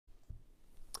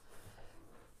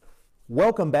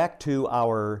Welcome back to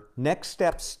our Next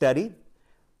Step study.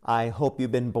 I hope you've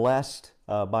been blessed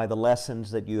by the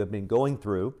lessons that you have been going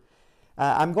through.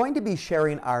 I'm going to be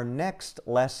sharing our next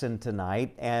lesson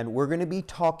tonight, and we're going to be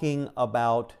talking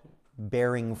about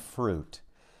bearing fruit.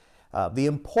 The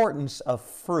importance of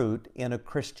fruit in a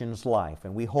Christian's life,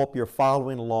 and we hope you're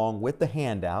following along with the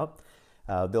handout.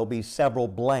 There'll be several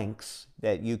blanks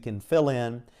that you can fill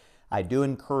in. I do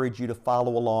encourage you to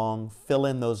follow along, fill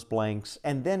in those blanks,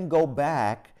 and then go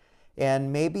back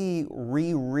and maybe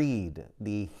reread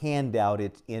the handout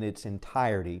in its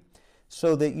entirety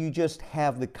so that you just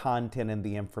have the content and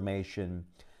the information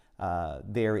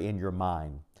there in your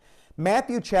mind.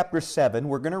 Matthew chapter 7,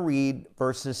 we're going to read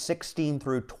verses 16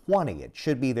 through 20. It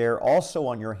should be there also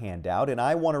on your handout, and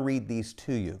I want to read these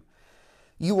to you.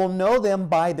 You will know them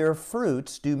by their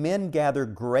fruits. Do men gather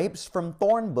grapes from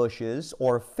thorn bushes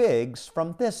or figs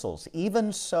from thistles?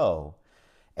 Even so,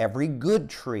 every good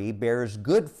tree bears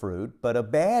good fruit, but a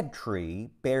bad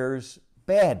tree bears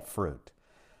bad fruit.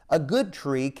 A good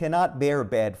tree cannot bear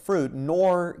bad fruit,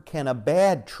 nor can a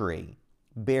bad tree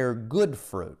bear good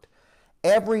fruit.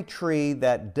 Every tree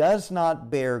that does not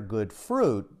bear good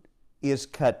fruit is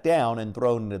cut down and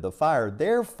thrown into the fire.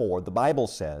 Therefore, the Bible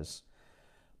says,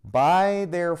 by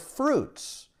their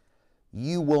fruits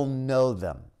you will know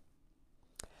them.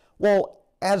 Well,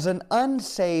 as an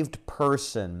unsaved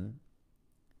person,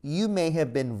 you may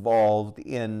have been involved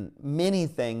in many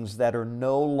things that are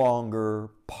no longer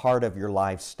part of your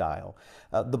lifestyle.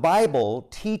 The Bible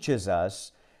teaches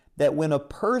us that when a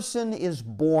person is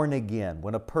born again,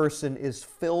 when a person is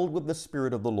filled with the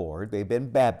Spirit of the Lord, they've been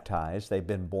baptized, they've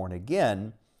been born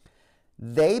again,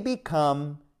 they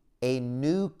become a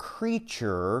new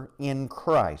creature in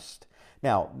Christ.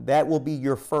 Now, that will be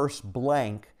your first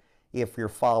blank if you're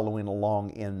following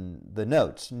along in the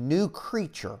notes. New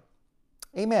creature.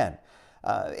 Amen.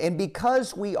 And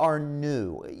because we are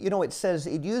new,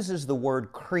 it uses the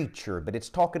word creature, but it's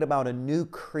talking about a new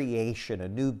creation, a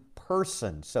new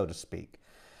person, so to speak.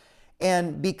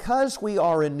 And because we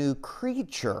are a new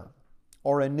creature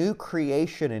or a new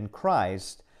creation in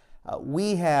Christ,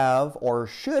 we have or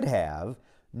should have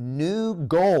new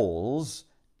goals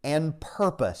and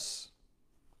purpose.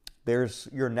 There's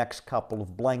your next couple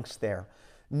of blanks there.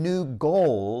 New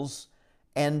goals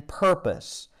and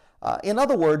purpose. In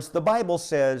other words, the Bible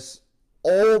says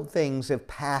old things have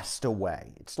passed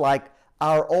away. It's like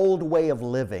our old way of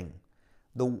living,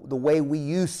 the way we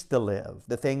used to live,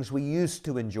 the things we used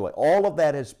to enjoy. All of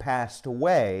that has passed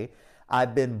away.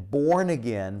 I've been born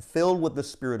again, filled with the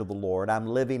Spirit of the Lord. I'm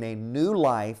living a new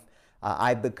life.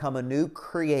 I've become a new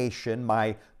creation.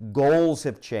 My goals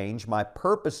have changed. My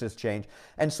purpose has changed.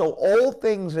 And so all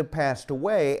things have passed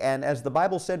away. And as the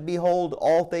Bible said, behold,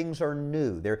 all things are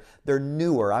new. They're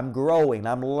newer. I'm growing.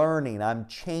 I'm learning. I'm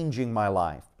changing my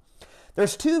life.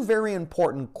 There's two very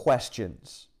important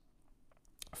questions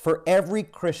for every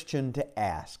Christian to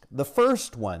ask. The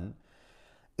first one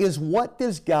is, what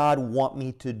does God want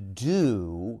me to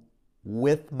do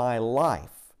with my life?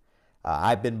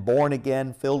 I've been born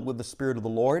again, filled with the Spirit of the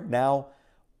Lord. Now,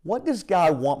 what does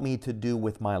God want me to do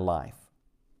with my life?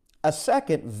 A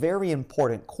second very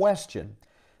important question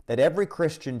that every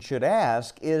Christian should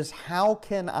ask is, how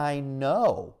can I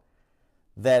know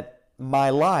that my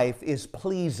life is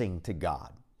pleasing to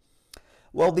God?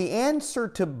 Well, the answer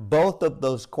to both of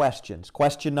those questions,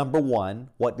 question number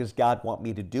one, what does God want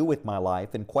me to do with my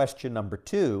life? And question number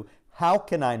two, how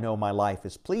can I know my life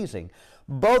is pleasing?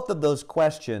 Both of those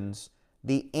questions,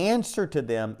 the answer to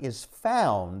them is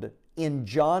found in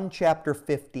John chapter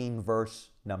 15,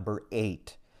 verse number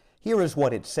 8. Here is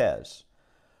what it says.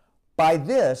 By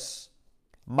this,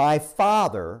 my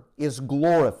Father is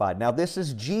glorified. Now, this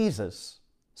is Jesus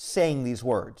saying these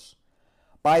words.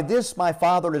 By this, my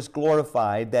Father is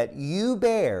glorified, that you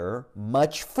bear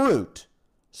much fruit,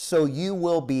 so you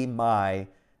will be my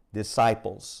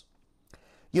disciples.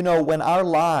 You know, when our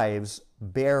lives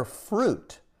bear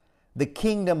fruit, the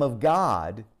kingdom of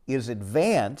God is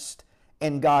advanced,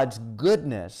 and God's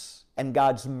goodness and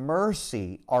God's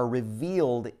mercy are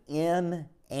revealed in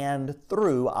and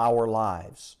through our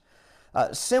lives.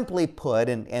 Simply put,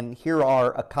 and here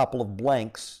are a couple of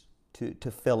blanks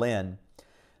to fill in,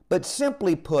 but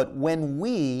simply put, when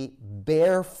we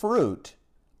bear fruit,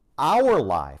 our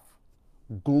life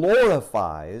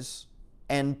glorifies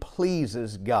and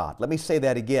pleases God. Let me say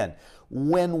that again.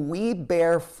 When we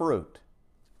bear fruit,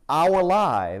 our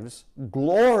lives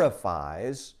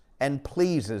glorifies and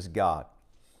pleases God.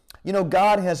 You know,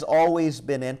 God has always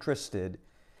been interested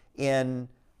in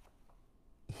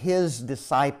His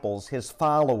disciples, His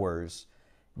followers,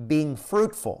 being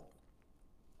fruitful.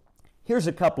 Here's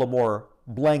a couple of more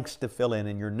blanks to fill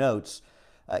in your notes.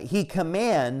 He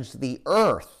commands the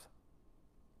earth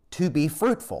to be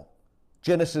fruitful.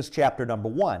 Genesis chapter number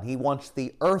 1, he wants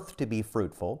the earth to be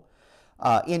fruitful.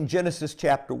 In Genesis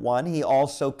chapter 1, he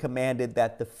also commanded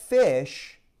that the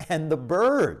fish and the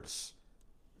birds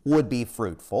would be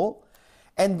fruitful.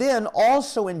 And then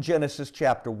also in Genesis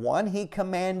chapter 1, he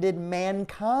commanded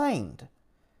mankind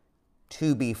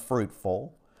to be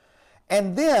fruitful.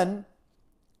 And then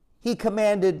he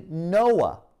commanded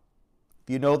Noah. If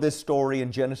you know this story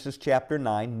in Genesis chapter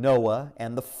 9, Noah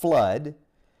and the flood.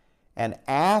 And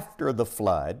after the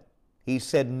flood, he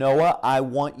said, Noah, I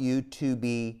want you to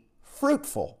be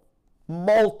fruitful,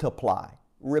 multiply,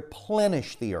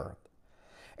 replenish the earth.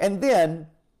 And then,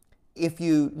 if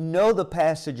you know the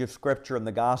passage of Scripture in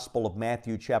the Gospel of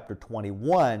Matthew chapter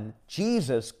 21,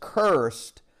 Jesus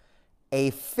cursed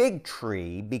a fig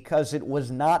tree because it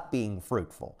was not being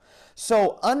fruitful.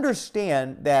 So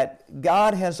understand that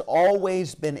God has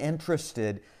always been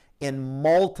interested in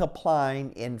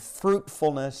multiplying, in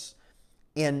fruitfulness,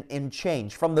 in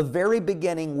change. From the very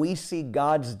beginning, we see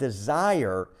God's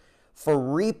desire for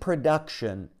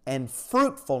reproduction and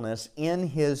fruitfulness in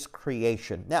His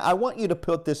creation. Now, I want you to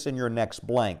put this in your next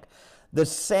blank. The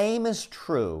same is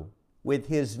true with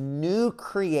His new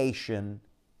creation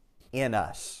in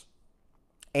us.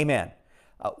 Amen.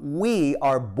 We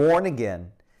are born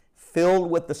again, filled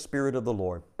with the Spirit of the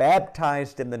Lord,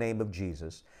 baptized in the name of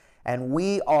Jesus, and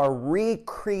we are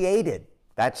recreated,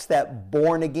 that's that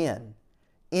born again,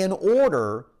 in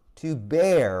order to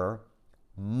bear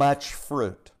much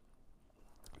fruit.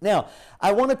 Now,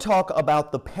 I want to talk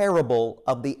about the parable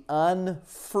of the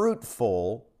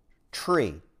unfruitful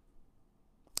tree.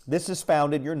 This is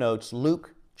found in your notes,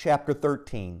 Luke chapter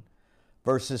 13,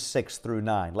 verses 6 through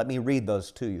 9. Let me read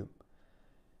those to you.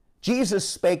 Jesus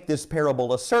spake this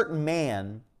parable. A certain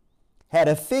man had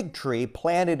a fig tree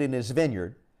planted in his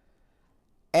vineyard,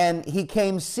 and he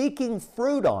came seeking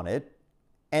fruit on it,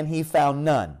 and he found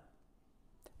none.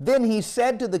 Then he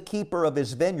said to the keeper of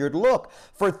his vineyard, Look,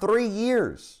 for 3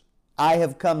 years I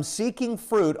have come seeking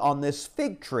fruit on this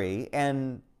fig tree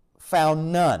and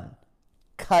found none.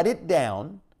 Cut it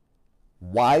down.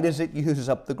 Why does it use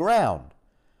up the ground?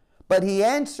 But he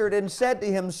answered and said to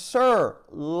him, Sir,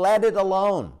 let it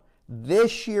alone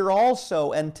this year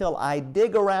also until I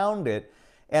dig around it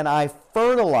and I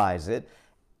fertilize it.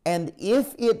 And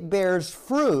if it bears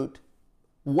fruit,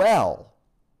 well.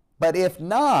 But if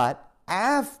not,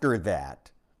 after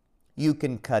that, you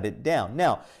can cut it down.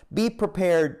 Now, be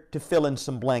prepared to fill in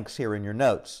some blanks here in your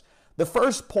notes. The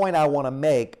first point I want to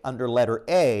make under letter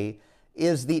A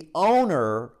is the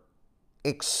owner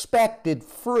expected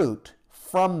fruit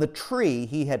from the tree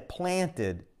he had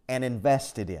planted and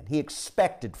invested in. He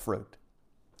expected fruit.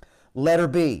 Letter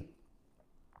B,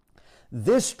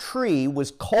 this tree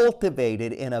was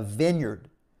cultivated in a vineyard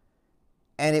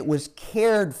and it was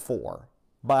cared for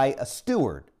by a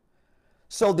steward.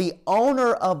 So the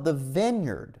owner of the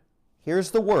vineyard,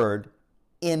 here's the word,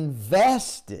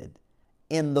 invested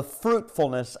in the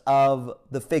fruitfulness of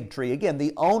the fig tree. Again,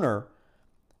 the owner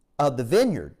of the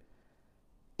vineyard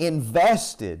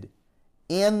invested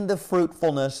in the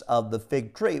fruitfulness of the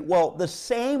fig tree. Well, the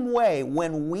same way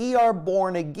when we are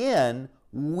born again,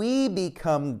 we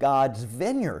become God's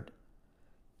vineyard.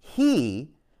 He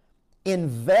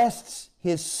invests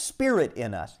His Spirit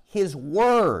in us, His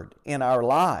Word in our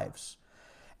lives.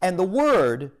 And the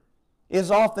Word is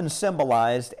often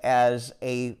symbolized as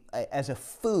a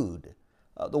food.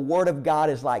 The Word of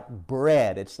God is like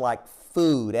bread. It's like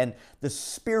food. And the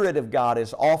Spirit of God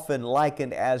is often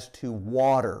likened as to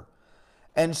water.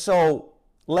 And so,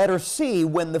 letter C,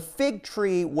 when the fig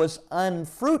tree was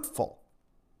unfruitful,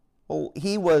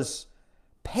 He was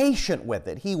patient with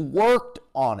it. He worked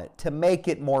on it to make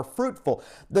it more fruitful.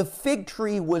 The fig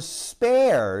tree was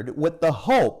spared with the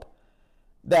hope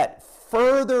that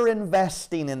further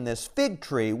investing in this fig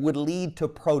tree would lead to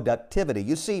productivity.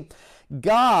 You see,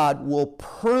 God will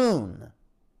prune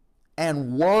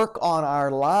and work on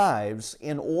our lives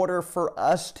in order for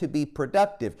us to be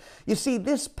productive. You see,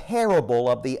 this parable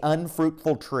of the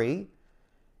unfruitful tree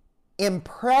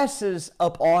impresses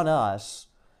upon us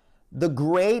the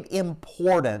great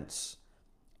importance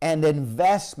and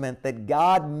investment that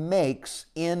God makes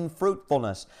in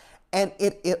fruitfulness. And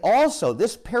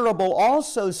this parable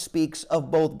also speaks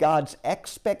of both God's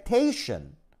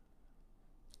expectation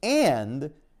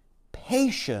and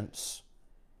patience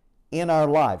in our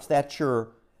lives. That's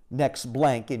your next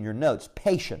blank in your notes,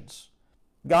 patience.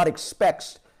 God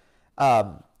expects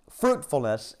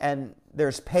fruitfulness, and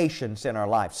there's patience in our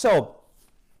life. So,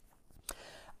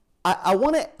 I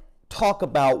want to talk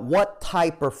about what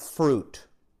type of fruit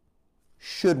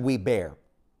should we bear?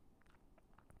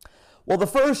 Well, the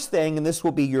first thing, and this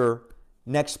will be your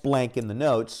next blank in the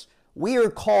notes, we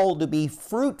are called to be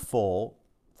fruitful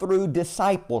through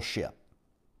discipleship.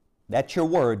 That's your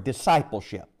word,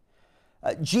 discipleship.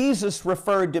 Jesus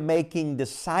referred to making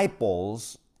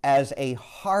disciples as a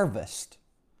harvest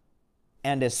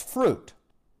and as fruit.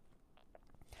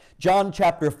 John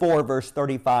chapter 4, verse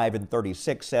 35 and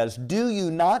 36 says, "Do you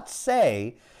not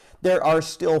say, there are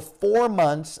still 4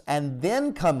 months, and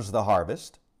then comes the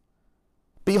harvest?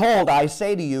 Behold, I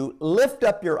say to you, lift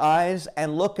up your eyes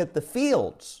and look at the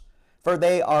fields, for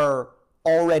they are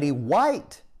already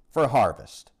white for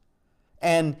harvest.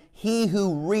 And he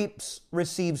who reaps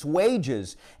receives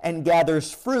wages and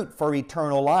gathers fruit for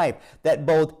eternal life, that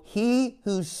both he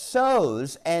who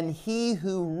sows and he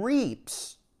who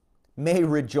reaps may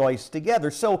rejoice together."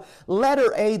 So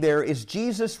letter A there is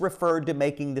Jesus referred to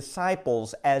making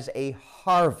disciples as a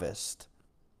harvest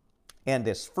and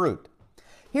as fruit.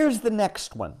 Here's the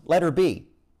next one, letter B.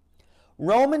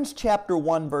 Romans chapter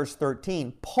 1, verse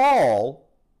 13, Paul,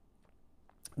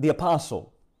 the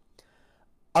apostle,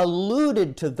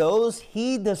 alluded to those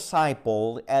he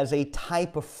discipled as a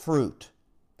type of fruit.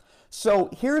 So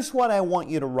here's what I want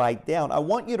you to write down. I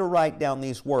want you to write down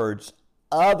these words,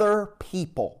 other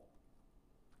people.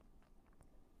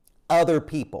 Other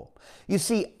people. You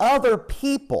see, other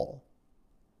people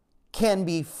can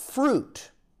be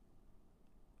fruit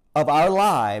of our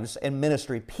lives and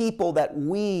ministry, people that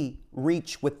we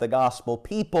reach with the gospel,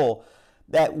 people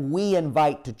that we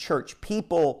invite to church,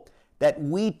 people that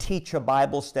we teach a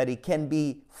Bible study can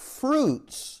be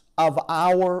fruits of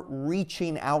our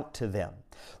reaching out to them.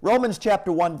 Romans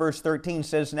chapter 1 verse 13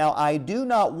 says, "Now I do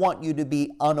not want you to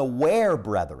be unaware,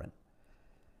 brethren,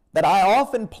 that I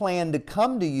often planned to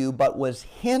come to you, but was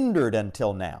hindered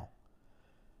until now,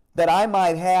 that I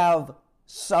might have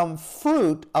some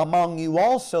fruit among you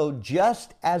also,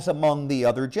 just as among the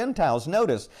other Gentiles."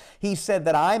 Notice, he said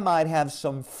that I might have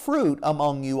some fruit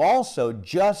among you also,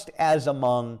 just as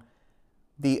among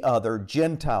the other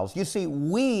Gentiles. You see,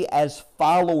 we as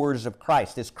followers of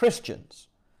Christ, as Christians,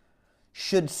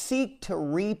 should seek to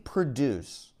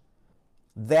reproduce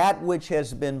that which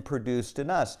has been produced in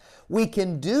us. We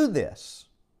can do this.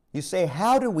 You say,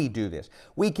 how do we do this?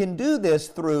 We can do this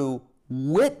through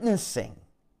witnessing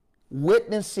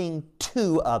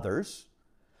to others.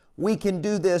 We can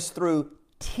do this through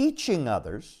teaching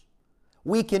others.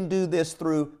 We can do this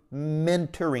through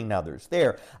mentoring others.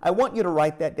 There, I want you to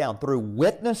write that down. Through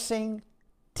witnessing,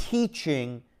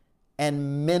 teaching,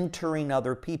 and mentoring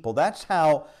other people. That's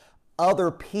how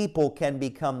other people can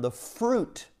become the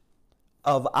fruit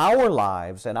of our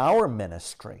lives and our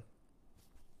ministry.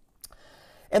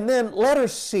 And then letter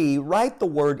C, write the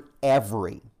word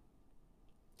every.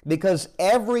 Because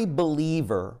every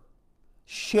believer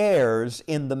shares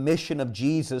in the mission of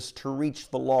Jesus to reach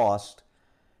the lost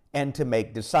and to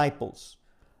make disciples.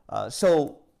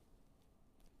 So,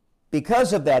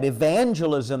 because of that,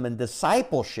 evangelism and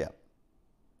discipleship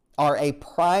are a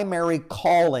primary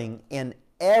calling in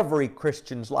every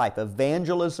Christian's life.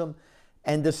 Evangelism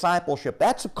and discipleship,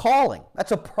 that's a calling.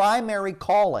 That's a primary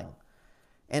calling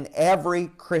in every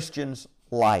Christian's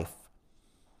life.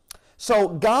 So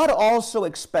God also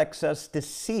expects us to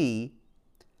see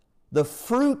the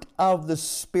fruit of the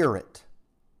Spirit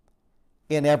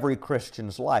in every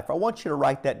Christian's life. I want you to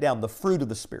write that down, the fruit of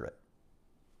the Spirit.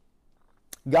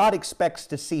 God expects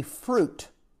to see fruit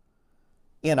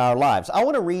in our lives. I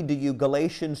want to read to you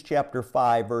Galatians chapter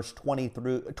 5, verse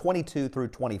 22 through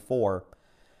 24.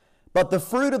 "But the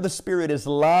fruit of the Spirit is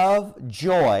love,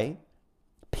 joy,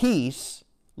 peace,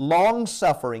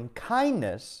 long-suffering,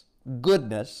 kindness,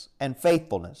 goodness, and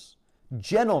faithfulness,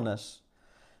 gentleness,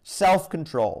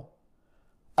 self-control.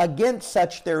 Against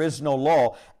such there is no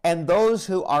law, and those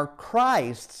who are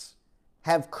Christ's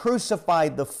have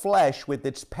crucified the flesh with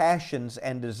its passions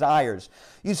and desires."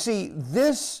 You see,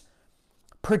 this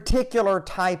particular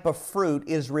type of fruit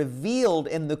is revealed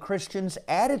in the Christian's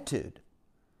attitude.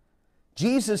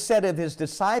 Jesus said of his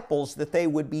disciples that they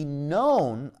would be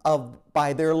known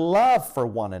by their love for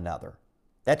one another.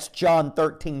 That's John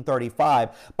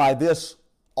 13:35. "By this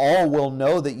all will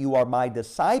know that you are my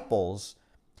disciples,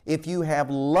 if you have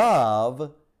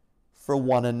love for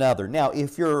one another." Now,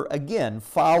 if you're, again,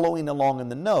 following along in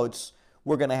the notes,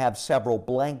 we're going to have several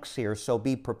blanks here, so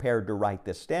be prepared to write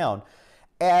this down.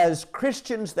 As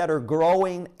Christians that are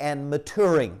growing and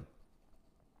maturing,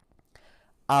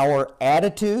 our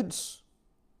attitudes,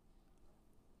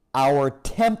 our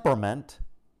temperament,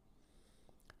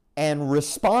 and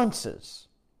responses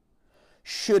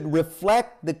should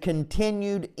reflect the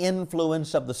continued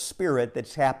influence of the Spirit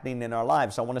that's happening in our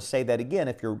lives. I want to say that again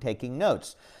if you're taking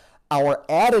notes. Our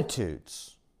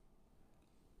attitudes,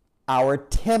 our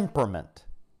temperament,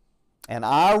 and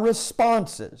our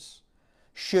responses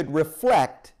should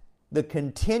reflect the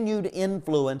continued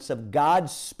influence of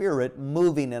God's Spirit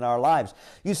moving in our lives.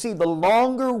 You see, the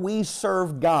longer we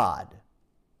serve God,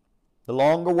 the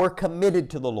longer we're committed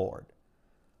to the Lord,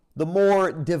 the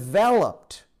more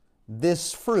developed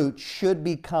this fruit should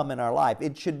become in our life.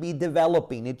 It should be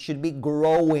developing. It should be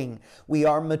growing. We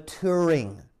are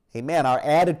maturing. Amen. Our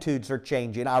attitudes are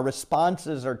changing. Our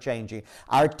responses are changing.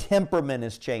 Our temperament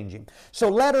is changing. So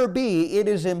letter B, it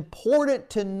is important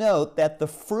to note that the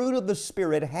fruit of the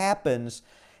Spirit happens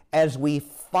as we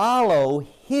follow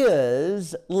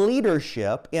His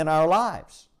leadership in our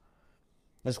lives.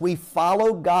 As we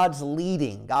follow God's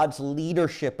leading, God's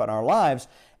leadership in our lives,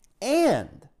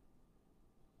 and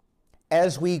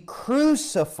as we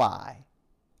crucify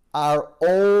our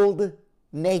old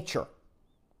nature.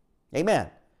 Amen.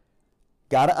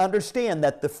 Got to understand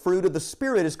that the fruit of the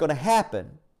Spirit is going to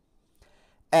happen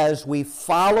as we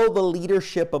follow the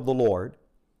leadership of the Lord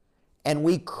and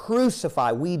we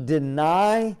crucify, we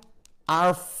deny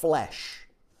our flesh.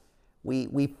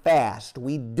 We fast,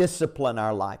 we discipline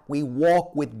our life, we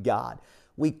walk with God,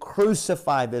 we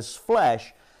crucify this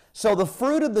flesh. So the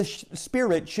fruit of the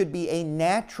Spirit should be a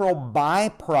natural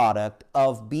byproduct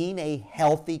of being a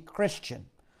healthy Christian.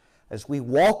 As we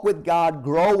walk with God,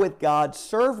 grow with God,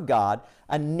 serve God,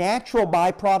 a natural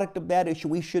byproduct of that is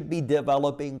we should be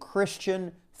developing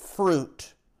Christian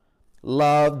fruit.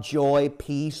 Love, joy,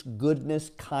 peace,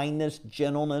 goodness, kindness,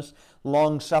 gentleness,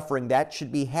 long-suffering. That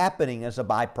should be happening as a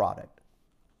byproduct.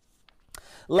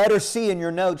 Letter C in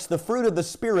your notes, the fruit of the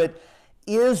Spirit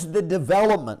is the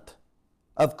development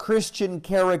of Christian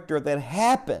character that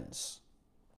happens.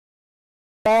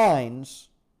 Minds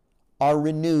are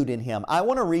renewed in Him. I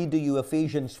want to read to you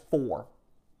Ephesians 4,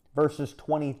 verses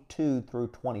 22 through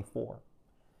 24.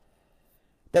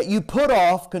 That you put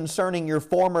off concerning your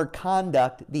former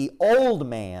conduct the old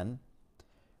man,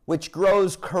 which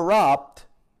grows corrupt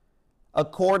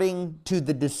according to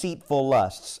the deceitful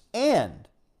lusts, and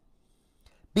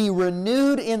be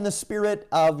renewed in the spirit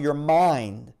of your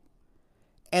mind,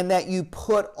 and that you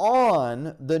put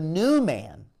on the new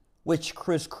man, which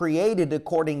was created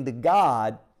according to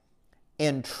God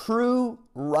in true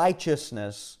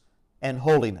righteousness and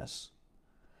holiness.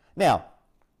 Now,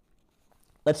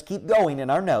 let's keep going in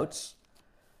our notes.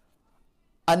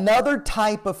 Another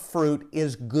type of fruit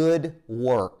is good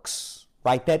works.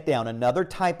 Write that down. Another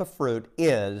type of fruit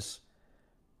is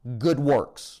good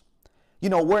works. You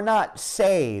know, we're not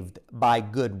saved by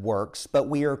good works, but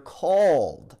we are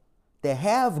called to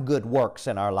have good works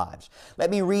in our lives.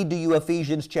 Let me read to you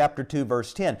Ephesians chapter 2,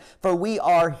 verse 10. For we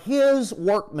are His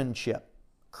workmanship,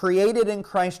 created in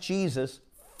Christ Jesus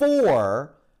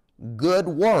for good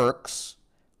works,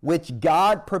 which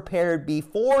God prepared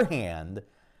beforehand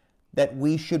that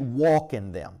we should walk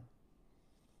in them.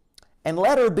 And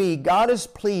letter B, God is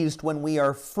pleased when we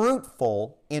are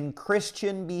fruitful in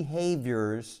Christian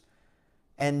behaviors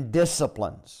and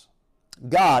disciplines.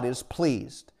 God is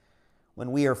pleased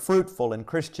when we are fruitful in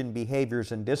Christian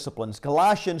behaviors and disciplines.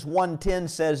 Colossians 1:10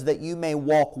 says that you may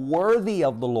walk worthy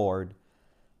of the Lord,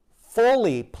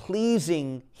 fully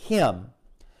pleasing Him,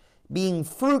 being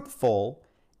fruitful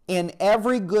in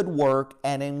every good work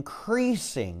and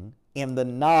increasing in the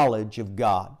knowledge of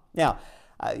God. Now,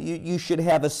 you should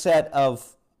have a set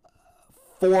of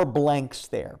 4 blanks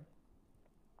there.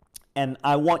 And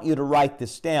I want you to write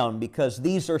this down because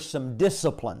these are some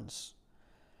disciplines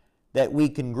that we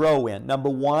can grow in. Number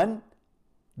 1,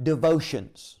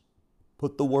 devotions.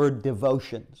 Put the word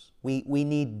devotions. We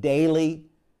need daily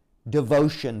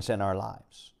devotions in our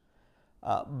lives.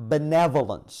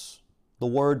 Benevolence. The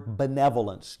word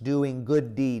benevolence, doing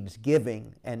good deeds,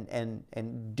 giving,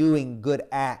 and doing good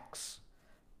acts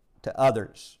to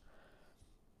others.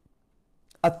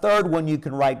 A third one you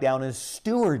can write down is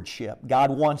stewardship. God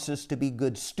wants us to be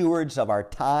good stewards of our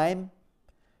time,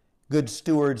 good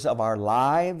stewards of our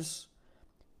lives,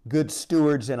 good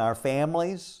stewards in our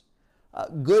families,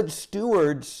 good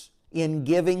stewards in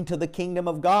giving to the kingdom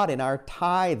of God in our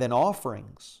tithe and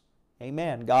offerings.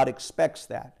 Amen. God expects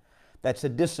that. That's a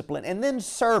discipline. And then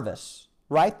service.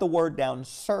 Write the word down,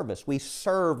 service. We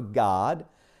serve God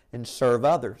and serve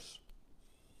others.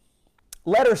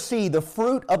 Letter C, the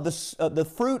fruit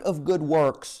of good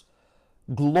works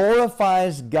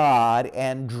glorifies God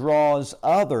and draws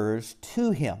others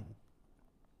to Him.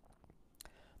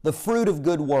 The fruit of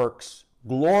good works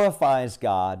glorifies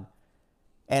God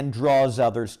and draws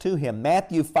others to Him.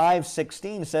 Matthew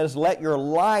 5:16 says, "Let your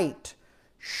light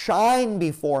shine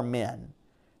before men,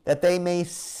 that they may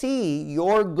see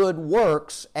your good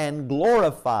works and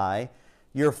glorify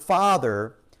your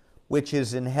Father which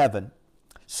is in heaven."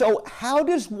 So how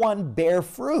does one bear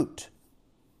fruit?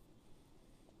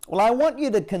 Well, I want you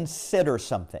to consider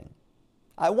something.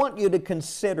 I want you to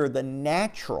consider the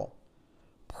natural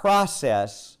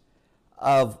process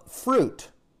of fruit.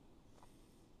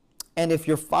 And if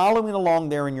you're following along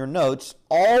there in your notes,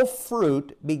 all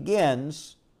fruit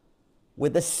begins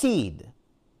with a seed.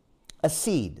 A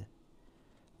seed.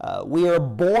 We are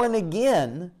born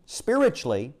again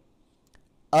spiritually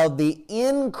of the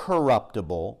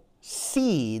incorruptible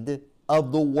seed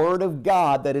of the Word of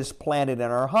God that is planted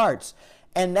in our hearts.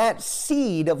 And that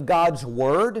seed of God's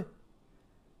Word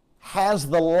has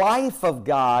the life of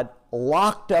God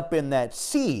locked up in that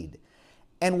seed.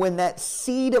 And when that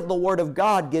seed of the Word of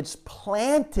God gets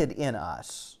planted in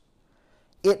us,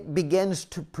 it begins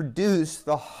to produce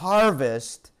the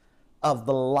harvest of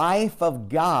the life of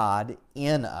God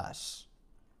in us.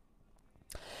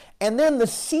 And then the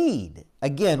seed,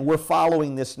 again, we're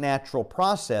following this natural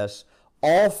process.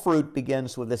 All fruit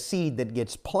begins with a seed that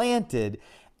gets planted,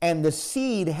 and the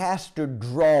seed has to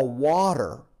draw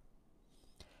water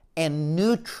and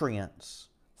nutrients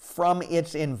from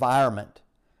its environment.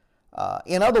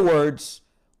 In other words,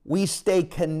 we stay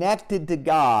connected to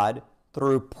God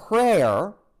through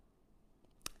prayer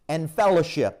and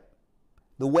fellowship.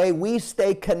 The way we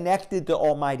stay connected to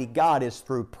Almighty God is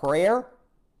through prayer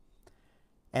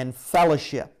and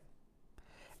fellowship.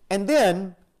 And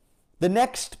then the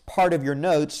next part of your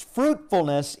notes,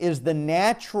 fruitfulness is the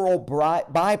natural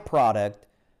byproduct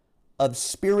of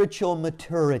spiritual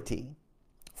maturity.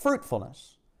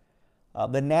 Fruitfulness,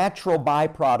 the natural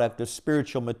byproduct of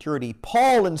spiritual maturity.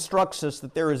 Paul instructs us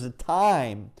that there is a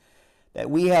time that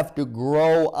we have to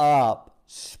grow up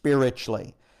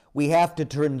spiritually. We have to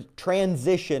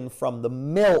transition from the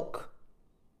milk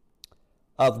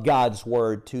of God's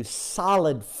Word to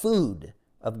solid food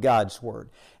of God's Word.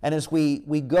 And as we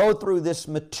go through this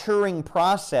maturing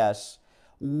process,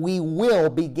 we will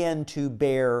begin to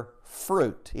bear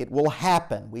fruit. It will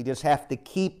happen. We just have to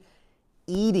keep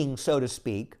eating, so to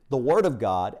speak, the Word of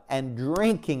God and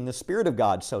drinking the Spirit of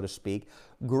God, so to speak,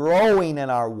 growing in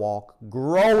our walk,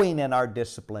 growing in our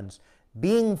disciplines,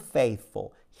 being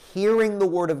faithful, hearing the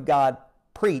Word of God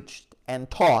preached and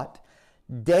taught,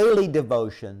 daily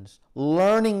devotions,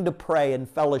 learning to pray and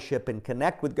fellowship and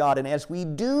connect with God. And as we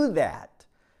do that,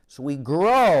 so we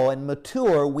grow and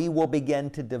mature, we will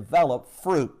begin to develop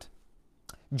fruit.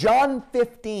 John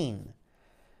 15,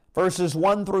 verses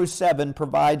 1 through 7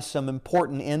 provides some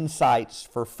important insights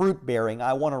for fruit bearing.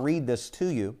 I want to read this to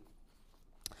you,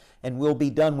 and we'll be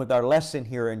done with our lesson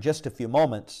here in just a few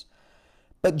moments.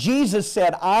 But Jesus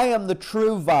said, "I am the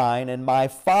true vine, and my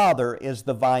Father is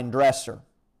the vine dresser.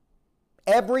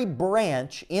 Every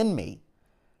branch in me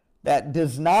that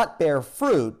does not bear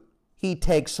fruit, He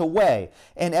takes away.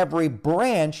 And every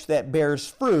branch that bears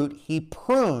fruit, He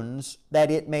prunes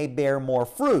that it may bear more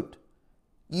fruit.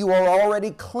 You are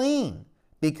already clean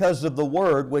because of the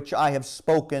word which I have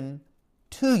spoken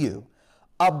to you.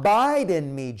 Abide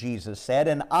in me," Jesus said,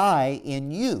 "and I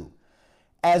in you.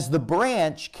 As the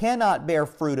branch cannot bear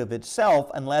fruit of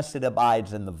itself unless it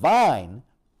abides in the vine,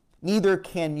 neither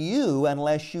can you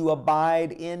unless you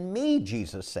abide in me,"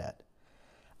 Jesus said.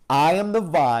 "I am the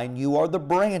vine, you are the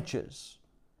branches.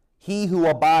 He who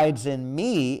abides in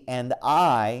me and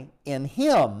I in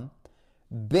him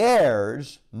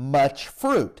bears much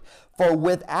fruit. For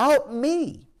without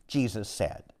me," Jesus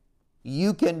said,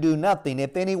 "you can do nothing.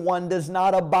 If anyone does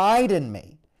not abide in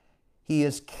me, he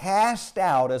is cast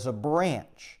out as a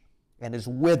branch and is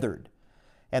withered.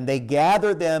 And they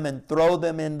gather them and throw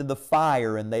them into the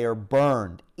fire, and they are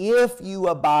burned. If you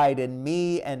abide in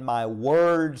me and my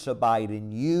words abide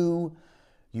in you,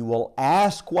 you will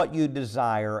ask what you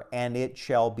desire, and it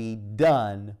shall be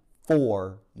done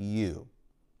for you."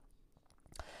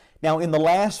 Now, in the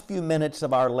last few minutes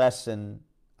of our lesson,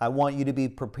 I want you to be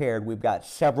prepared. We've got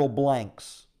several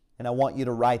blanks, and I want you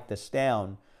to write this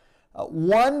down.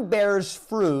 One bears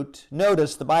fruit,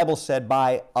 notice the Bible said,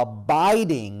 by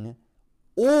abiding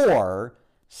or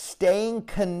staying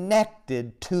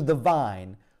connected to the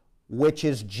vine, which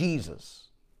is Jesus.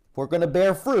 If we're going to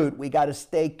bear fruit, we got to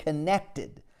stay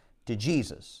connected to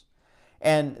Jesus.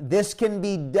 And this can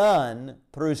be done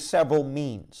through several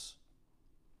means.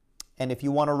 And if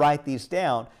you want to write these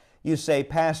down, you say,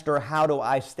 "Pastor, how do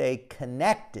I stay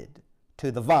connected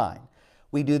to the vine?"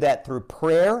 We do that through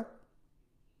prayer.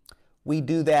 We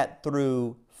do that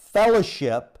through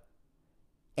fellowship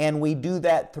and we do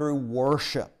that through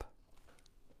worship.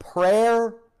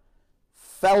 Prayer,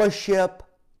 fellowship,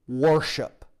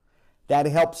 worship. That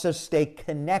helps us stay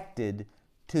connected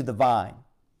to the vine.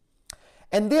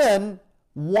 And then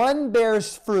one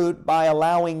bears fruit by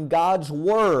allowing God's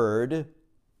Word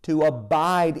to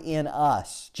abide in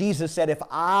us. Jesus said, if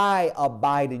I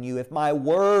abide in you, if my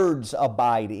words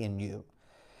abide in you.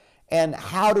 And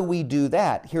how do we do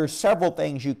that? Here's several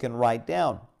things you can write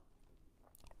down.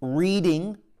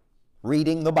 Reading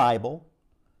the Bible,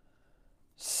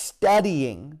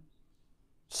 studying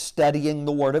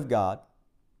the Word of God,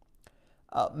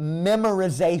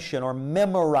 memorization or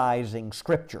memorizing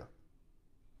Scripture,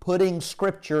 putting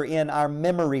Scripture in our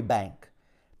memory bank.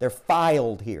 They're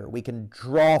filed here. We can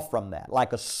draw from that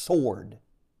like a sword.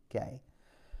 Okay.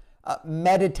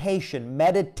 Meditation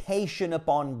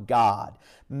upon God,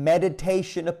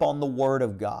 meditation upon the Word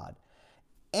of God,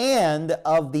 and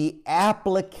of the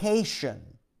application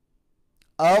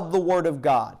of the Word of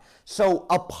God. So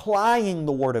applying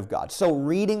the Word of God. So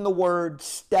reading the Word,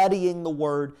 studying the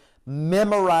Word,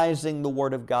 memorizing the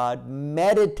Word of God,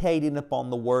 meditating upon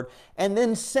the Word, and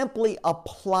then simply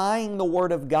applying the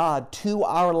Word of God to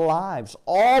our lives.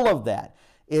 All of that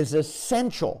is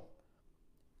essential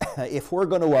if we're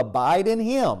going to abide in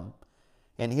Him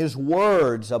and His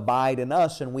words abide in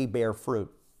us and we bear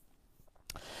fruit.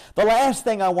 The last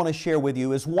thing I want to share with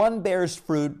you is one bears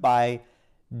fruit by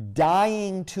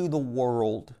dying to the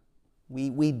world.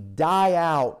 We die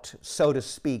out, so to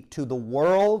speak, to the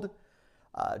world,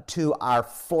 to our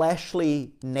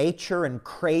fleshly nature and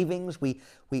cravings.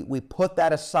 We put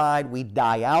that aside. We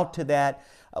die out to that.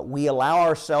 We allow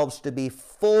ourselves to be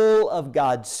full of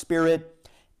God's Spirit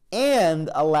and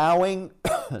allowing,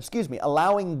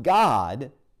 allowing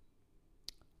God,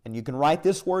 and you can write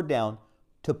this word down,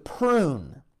 to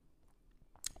prune.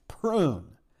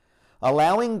 Prune.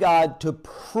 Allowing God to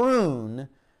prune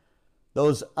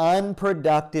those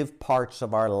unproductive parts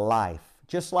of our life.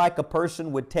 Just like a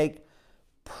person would take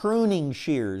pruning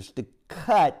shears to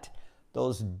cut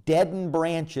those deadened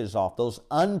branches off, those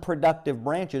unproductive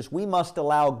branches, we must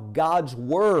allow God's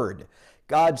Word,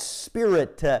 God's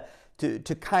Spirit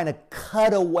to kind of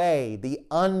cut away the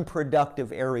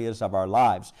unproductive areas of our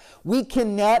lives. We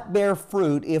cannot bear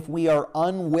fruit if we are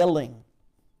unwilling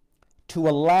to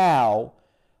allow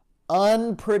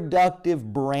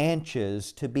unproductive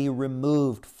branches to be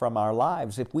removed from our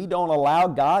lives. If we don't allow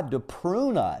God to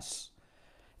prune us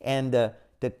and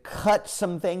to cut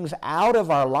some things out of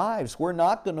our lives, we're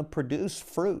not going to produce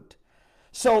fruit.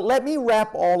 So let me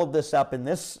wrap all of this up in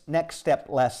this next step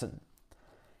lesson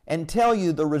and tell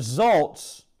you the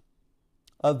results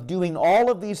of doing all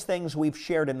of these things we've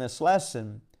shared in this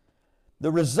lesson.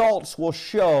 The results will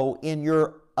show in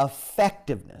your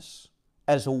effectiveness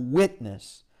as a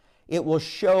witness. It will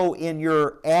show in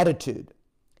your attitude.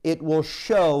 It will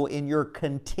show in your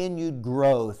continued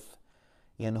growth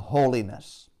in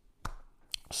holiness.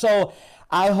 So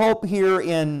I hope here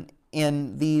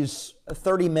in these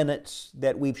 30 minutes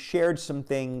that we've shared some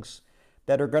things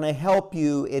that are going to help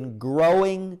you in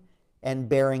growing and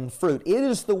bearing fruit. It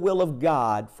is the will of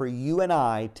God for you and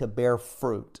I to bear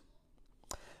fruit.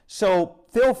 So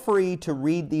feel free to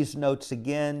read these notes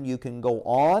again. You can go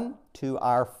on to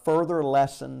our further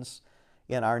lessons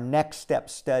in our next step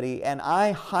study, and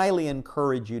I highly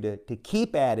encourage you to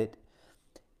keep at it.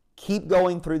 Keep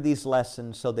going through these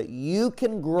lessons so that you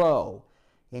can grow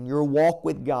in your walk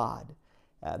with God.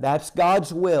 That's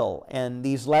God's will, and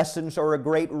these lessons are a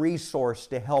great resource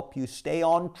to help you stay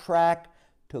on track,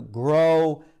 to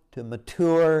grow, to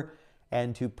mature,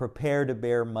 and to prepare to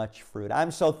bear much fruit.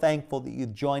 I'm so thankful that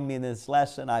you've joined me in this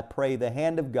lesson. I pray the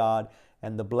hand of God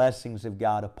and the blessings of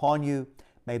God upon you.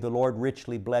 May the Lord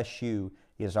richly bless you,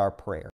 is our prayer.